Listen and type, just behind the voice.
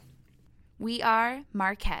We are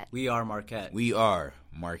Marquette. We are Marquette. We are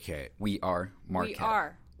Marquette. We are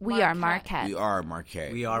Marquette. We are Marquette. We are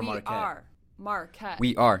Marquette. We are Marquette. Marquette.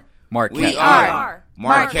 We are Marquette. We are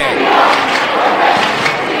Marquette.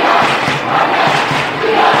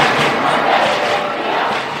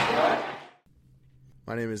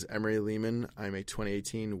 My name is Emery Lehman. I'm a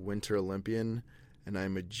 2018 Winter Olympian, and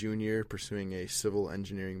I'm a junior pursuing a civil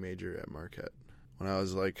engineering major at Marquette. When I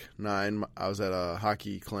was like 9, I was at a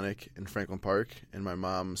hockey clinic in Franklin Park, and my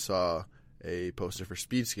mom saw a poster for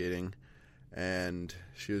speed skating, and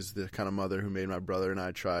she was the kind of mother who made my brother and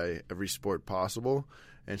I try every sport possible,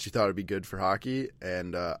 and she thought it'd be good for hockey,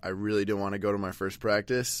 and I really didn't want to go to my first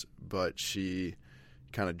practice, but she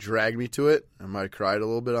kind of dragged me to it. I might have cried a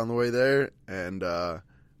little bit on the way there, and I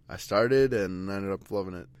started and I ended up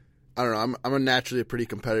loving it. I don't know, I'm a naturally a pretty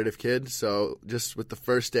competitive kid, so just with the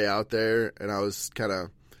first day out there, and I was kind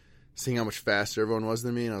of seeing how much faster everyone was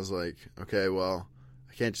than me, and I was like, okay, well,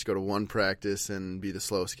 I can't just go to one practice and be the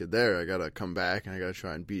slowest kid there. I got to come back, and I got to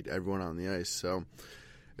try and beat everyone on the ice. So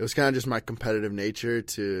it was kind of just my competitive nature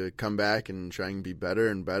to come back and try and be better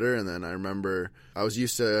and better, and then I remember I was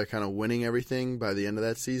used to kind of winning everything by the end of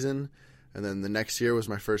that season, and then the next year was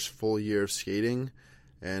my first full year of skating,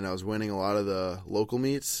 and I was winning a lot of the local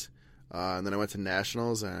meets. And then I went to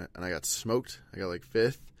nationals, and I got smoked. I got like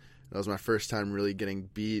 5th. That was my first time really getting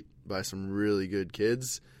beat by some really good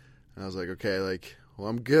kids. And I was like, okay, like, well,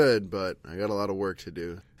 I'm good, but I got a lot of work to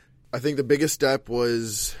do. I think the biggest step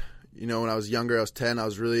was, when I was younger, I was 10, I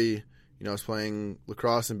was really, I was playing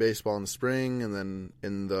lacrosse and baseball in the spring, and then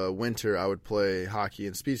in the winter I would play hockey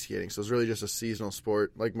and speed skating. So it was really just a seasonal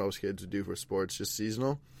sport, like most kids would do for sports, just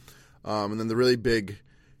seasonal. And then the really big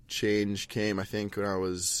change came, I think, when I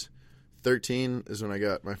was 13 is when I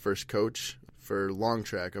got my first coach for long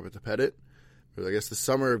track up at the Pettit. But I guess the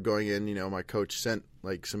summer of going in, my coach sent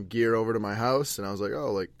like some gear over to my house, and I was like,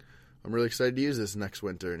 oh, like, I'm really excited to use this next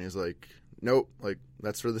winter. And he's like, nope, like,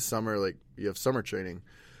 that's for the summer, like, you have summer training.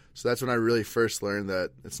 So that's when I really first learned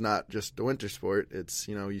that it's not just a winter sport. It's,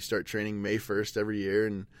 you start training May 1st every year,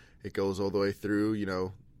 and it goes all the way through,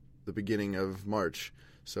 the beginning of March.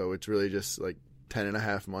 So it's really just like 10 and a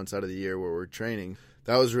half months out of the year where we're training.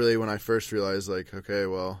 That was really when I first realized, like, okay,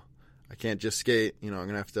 well, I can't just skate. I'm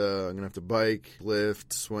gonna have to bike,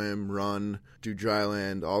 lift, swim, run, do dry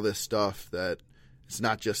land, all this stuff. That it's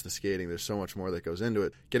not just the skating. There's so much more that goes into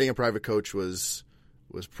it. Getting a private coach was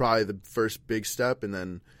probably the first big step. And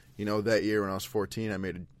then, that year when I was 14, I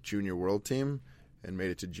made a junior world team and made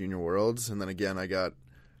it to junior worlds. And then again, I got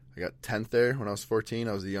 10th there when I was 14.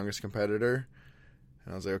 I was the youngest competitor.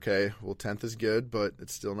 And I was like, okay, well, 10th is good, but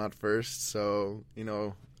it's still not first. So,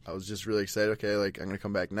 I was just really excited. Okay, like, I'm going to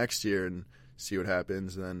come back next year and see what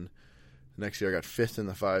happens. And then the next year I got 5th in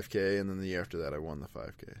the 5K, and then the year after that I won the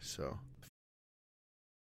 5K. So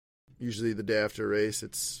usually the day after a race,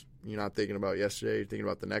 you're not thinking about yesterday, you're thinking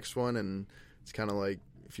about the next one. And it's kind of like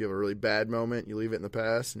if you have a really bad moment, you leave it in the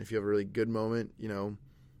past. And if you have a really good moment,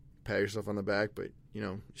 pat yourself on the back. But,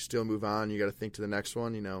 you still move on. You got to think to the next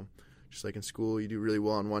one, Just like in school, you do really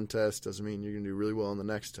well on one test doesn't mean you're going to do really well on the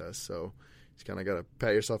next test. So you just kind of got to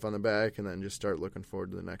pat yourself on the back and then just start looking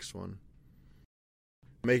forward to the next one.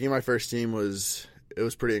 Making my first team was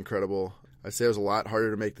pretty incredible. I'd say it was a lot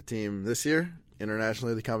harder to make the team this year.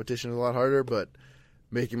 Internationally, the competition is a lot harder, but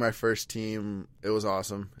making my first team, it was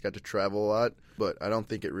awesome. I got to travel a lot, but I don't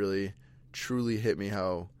think it really truly hit me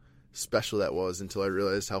how special that was until I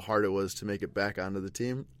realized how hard it was to make it back onto the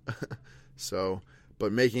team.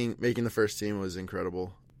 But making the first team was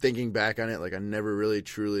incredible. Thinking back on it, like, I never really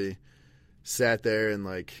truly sat there and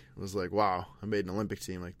like was like, wow, I made an Olympic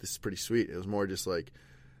team. Like, this is pretty sweet. It was more just like,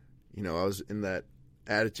 I was in that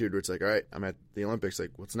attitude where it's like, all right, I'm at the Olympics.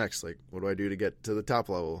 Like, what's next? Like, what do I do to get to the top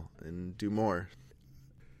level and do more?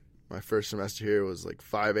 My first semester here was like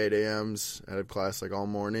 8 a.m.s. I'd have class like all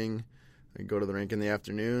morning. I'd go to the rink in the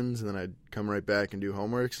afternoons, and then I'd come right back and do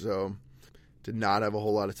homework. So did not have a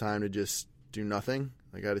whole lot of time to just do nothing.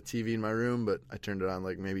 Like, I had a TV in my room, but I turned it on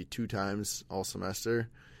like maybe 2 times all semester.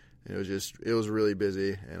 And it was really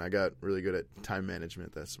busy, and I got really good at time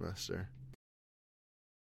management that semester.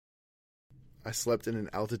 I slept in an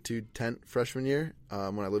altitude tent freshman year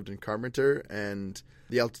when I lived in Carpenter, and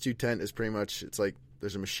the altitude tent is pretty much, it's like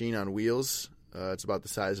there's a machine on wheels. It's about the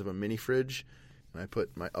size of a mini fridge, and I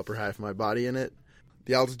put my upper half of my body in it.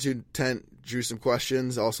 The altitude tent drew some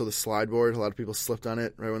questions. Also, the slide board, a lot of people slipped on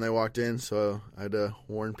it right when they walked in, so I had to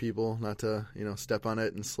warn people not to, step on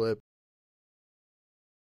it and slip.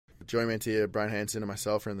 Joey Mantilla, Brian Hansen, and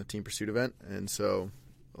myself are in the Team Pursuit event, and so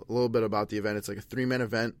a little bit about the event. It's like a 3-man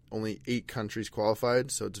event, only 8 countries qualified,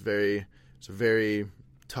 so it's a very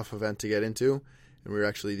tough event to get into, and we were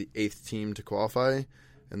actually the 8th team to qualify.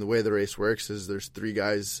 And the way the race works is there's 3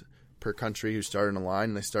 guys per country who start in a line,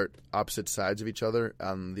 and they start opposite sides of each other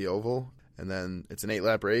on the oval. And then it's an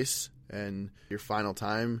 8-lap race, and your final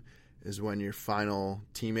time is when your final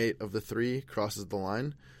teammate of the 3 crosses the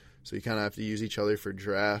line. So you kind of have to use each other for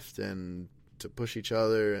draft and to push each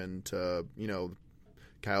other, and to,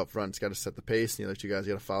 guy out front's got to set the pace, and the other 2 guys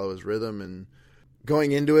got to follow his rhythm. And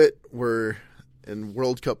going into it, we're in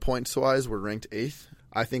World Cup points-wise, we're ranked 8th.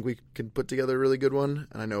 I think we can put together a really good one,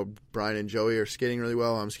 and I know Brian and Joey are skating really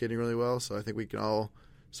well. I'm skating really well, so I think we can all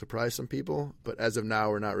surprise some people. But as of now,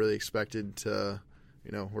 we're not really expected to,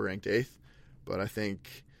 we're ranked 8th. But I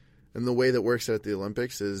think, and the way that works at the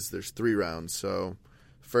Olympics is there's 3 rounds. So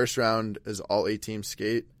first round is all 8 teams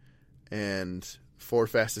skate, and 4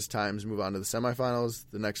 fastest times move on to the semifinals.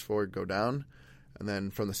 The next 4 go down. And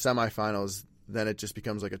then from the semifinals, then it just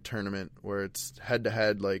becomes like a tournament where it's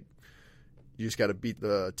head-to-head, like you just got to beat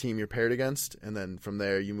the team you're paired against. And then from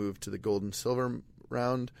there, you move to the gold and silver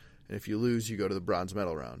round. And if you lose, you go to the bronze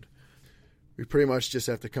medal round. We pretty much just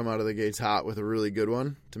have to come out of the gates hot with a really good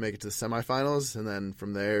one to make it to the semifinals. And then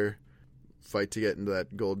from there, fight to get into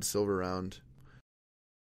that gold and silver round.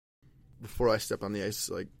 Before I step on the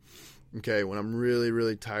ice, like, okay, when I'm really,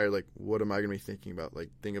 really tired, like, what am I going to be thinking about?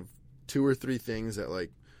 Like, think of 2 or 3 things that,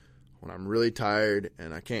 like, when I'm really tired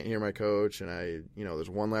and I can't hear my coach and there's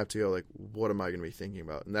 1 lap to go, like, what am I going to be thinking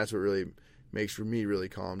about? And that's what really makes me really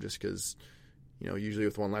calm, just because, usually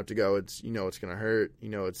with 1 lap to go, it's, it's going to hurt.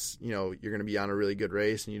 It's, you're going to be on a really good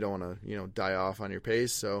race and you don't want to, die off on your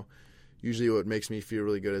pace. So usually what makes me feel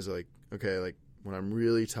really good is, like, okay, like, when I'm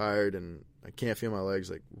really tired and I can't feel my legs,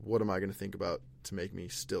 like, what am I going to think about to make me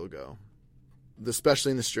still go? Especially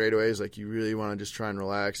in the straightaways, like, you really want to just try and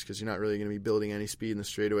relax because you're not really going to be building any speed in the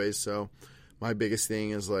straightaways. So my biggest thing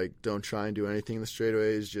is, like, don't try and do anything in the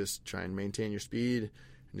straightaways. Just try and maintain your speed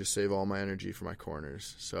and just save all my energy for my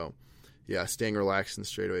corners. So, yeah, staying relaxed in the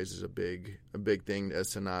straightaways is a big thing, as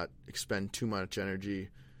to not expend too much energy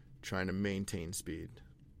trying to maintain speed.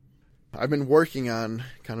 I've been working on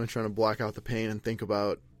kind of trying to block out the pain and think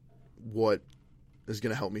about what is going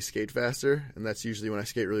to help me skate faster. And that's usually when I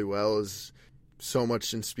skate really well. Is so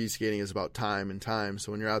much in speed skating is about time and time.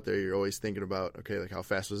 So when you're out there, you're always thinking about, okay, like, how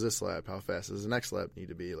fast was this lap? How fast does the next lap need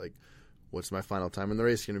to be? Like, what's my final time in the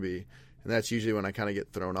race going to be? And that's usually when I kind of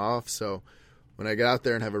get thrown off. So when I get out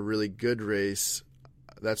there and have a really good race,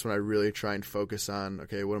 that's when I really try and focus on,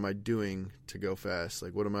 okay, what am I doing to go fast?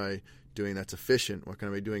 Like, what am I doing that's efficient? What can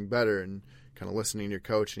I be doing better? And kind of listening to your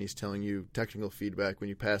coach, and he's telling you technical feedback when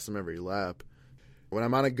you pass them every lap. When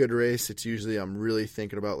I'm on a good race, it's usually I'm really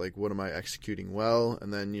thinking about, like, what am I executing well?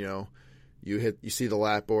 And then, you see the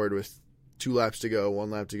lap board with 2 laps to go,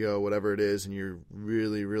 1 lap to go, whatever it is, and you're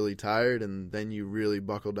really, really tired, and then you really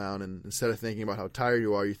buckle down. And instead of thinking about how tired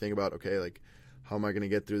you are, you think about, okay, like, how am I going to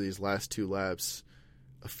get through these last 2 laps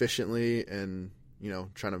efficiently and,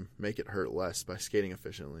 trying to make it hurt less by skating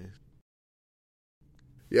efficiently.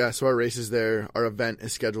 Yeah, so our race is there. Our event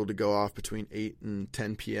is scheduled to go off between 8 and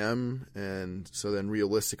 10 p.m. And so then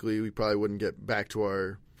realistically, we probably wouldn't get back to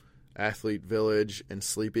our athlete village and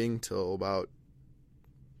sleeping till about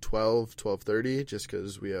 12:30, just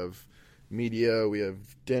because we have media, we have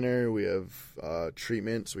dinner, we have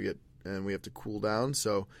treatment, so we have to cool down.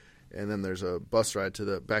 So, and then there's a bus ride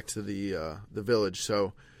back to the village.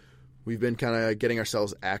 So we've been kind of getting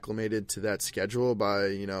ourselves acclimated to that schedule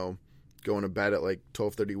by, going to bed at like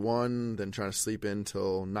 12:31, then trying to sleep in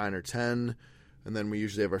till 9 or 10. And then we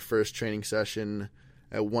usually have our first training session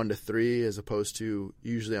at 1 to 3, as opposed to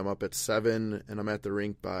usually I'm up at 7 and I'm at the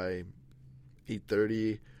rink by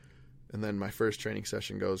 8:30. And then my first training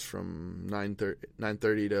session goes from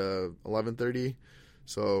 9:30 to 11:30.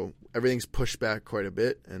 So everything's pushed back quite a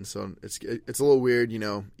bit. And so it's a little weird,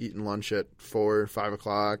 eating lunch at 4, 5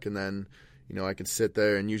 o'clock. And then, I can sit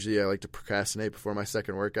there, and usually I like to procrastinate before my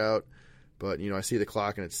second workout. But, I see the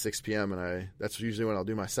clock and it's 6 p.m. and that's usually when I'll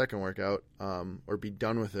do my second workout, or be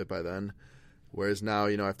done with it by then. Whereas now,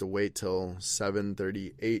 I have to wait till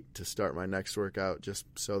 7:38 to start my next workout, just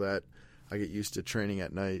so that I get used to training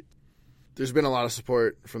at night. There's been a lot of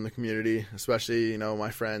support from the community, especially, my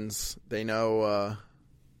friends. They know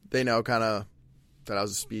kind of that I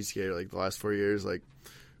was a speed skater, like, the last 4 years. Like,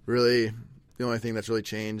 really, the only thing that's really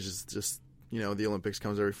changed is just, the Olympics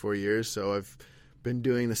comes every 4 years. So I've been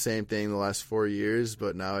doing the same thing the last 4 years,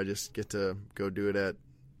 but now I just get to go do it at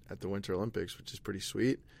the Winter Olympics, which is pretty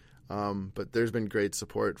sweet. But there's been great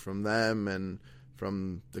support from them and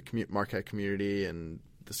from the Marquette community, and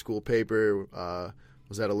the school paper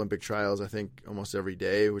was at Olympic trials, I think, almost every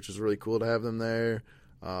day, which was really cool to have them there.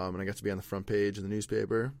 and I got to be on the front page of the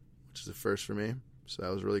newspaper, which is a first for me. So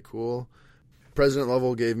that was really cool. President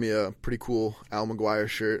Lovell gave me a pretty cool Al McGuire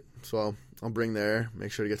shirt, so I'll bring there,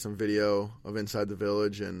 make sure to get some video of inside the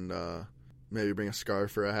village, and maybe bring a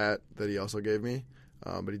scarf or a hat that he also gave me.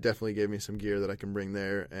 But he definitely gave me some gear that I can bring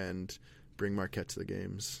there and bring Marquette to the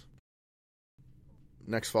games.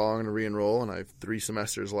 Next fall, I'm going to re-enroll, and I have 3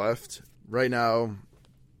 semesters left. Right now,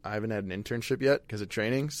 I haven't had an internship yet because of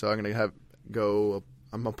training, so I'm going to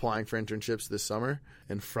I'm applying for internships this summer,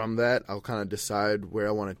 and from that, I'll kind of decide where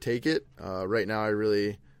I want to take it. Right now, I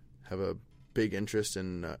really have a big interest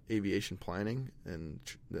in aviation planning and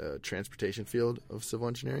the transportation field of civil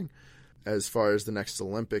engineering. As far as the next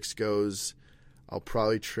Olympics goes, I'll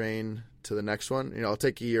probably train to the next one. I'll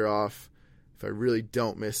take a year off. If I really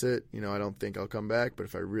don't miss it, I don't think I'll come back, but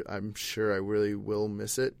if I'm sure I really will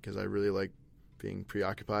miss it because I really like being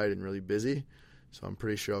preoccupied and really busy. So I'm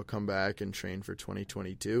pretty sure I'll come back and train for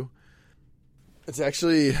 2022. It's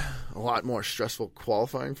actually a lot more stressful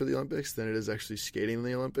qualifying for the Olympics than it is actually skating in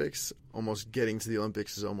the Olympics. Almost getting to the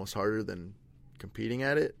Olympics is almost harder than competing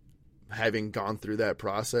at it. Having gone through that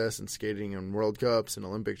process and skating in World Cups and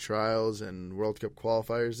Olympic trials and World Cup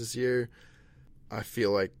qualifiers this year, I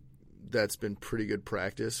feel like that's been pretty good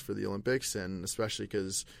practice for the Olympics, and especially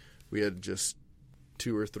because we had just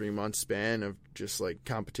 2 or 3 month span of just like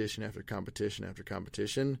competition after competition after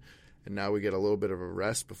competition, and now we get a little bit of a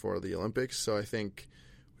rest before the Olympics. So I think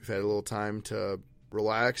we've had a little time to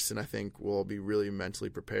relax, and I think we'll be really mentally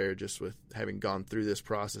prepared just with having gone through this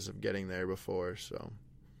process of getting there before. So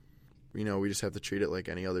we just have to treat it like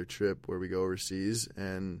any other trip where we go overseas,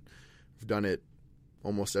 and we've done it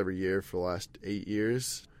almost every year for the last 8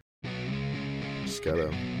 years. Just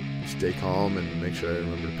gotta stay calm and make sure I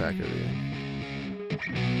remember to pack everything.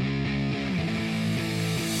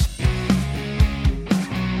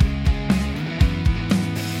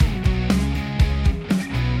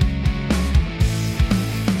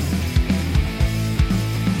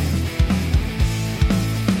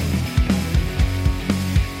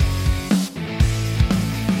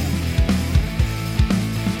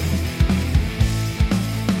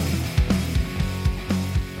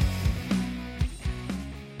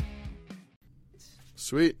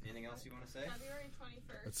 Sweet. Anything else you want to say? February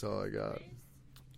 21st. That's all I got.